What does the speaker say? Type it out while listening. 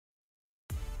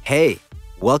Hey,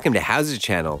 welcome to HOWZA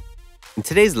channel. In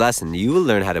today's lesson, you will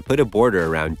learn how to put a border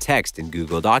around text in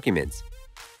Google Documents.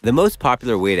 The most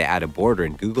popular way to add a border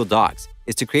in Google Docs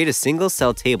is to create a single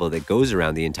cell table that goes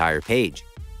around the entire page.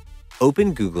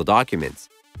 Open Google Documents.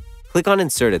 Click on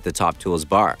Insert at the top tools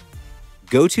bar.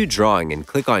 Go to Drawing and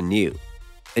click on New.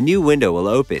 A new window will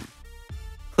open.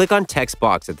 Click on Text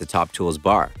box at the top tools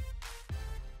bar.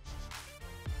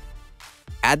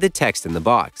 Add the text in the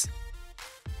box.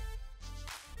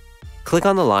 Click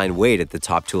on the line weight at the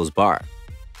top tools bar.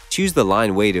 Choose the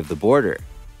line weight of the border.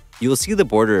 You will see the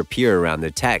border appear around the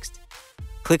text.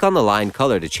 Click on the line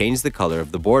color to change the color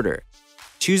of the border.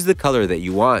 Choose the color that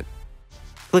you want.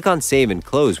 Click on Save and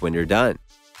Close when you're done.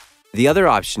 The other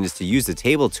option is to use the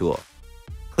Table tool.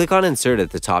 Click on Insert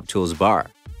at the top tools bar.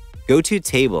 Go to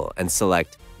Table and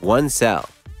select One Cell.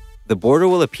 The border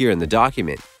will appear in the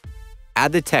document.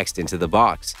 Add the text into the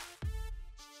box.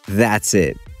 That's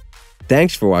it.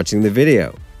 Thanks for watching the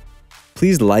video.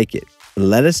 Please like it and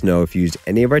let us know if you used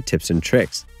any of our tips and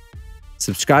tricks.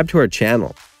 Subscribe to our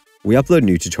channel. We upload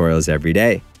new tutorials every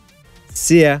day.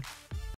 See ya!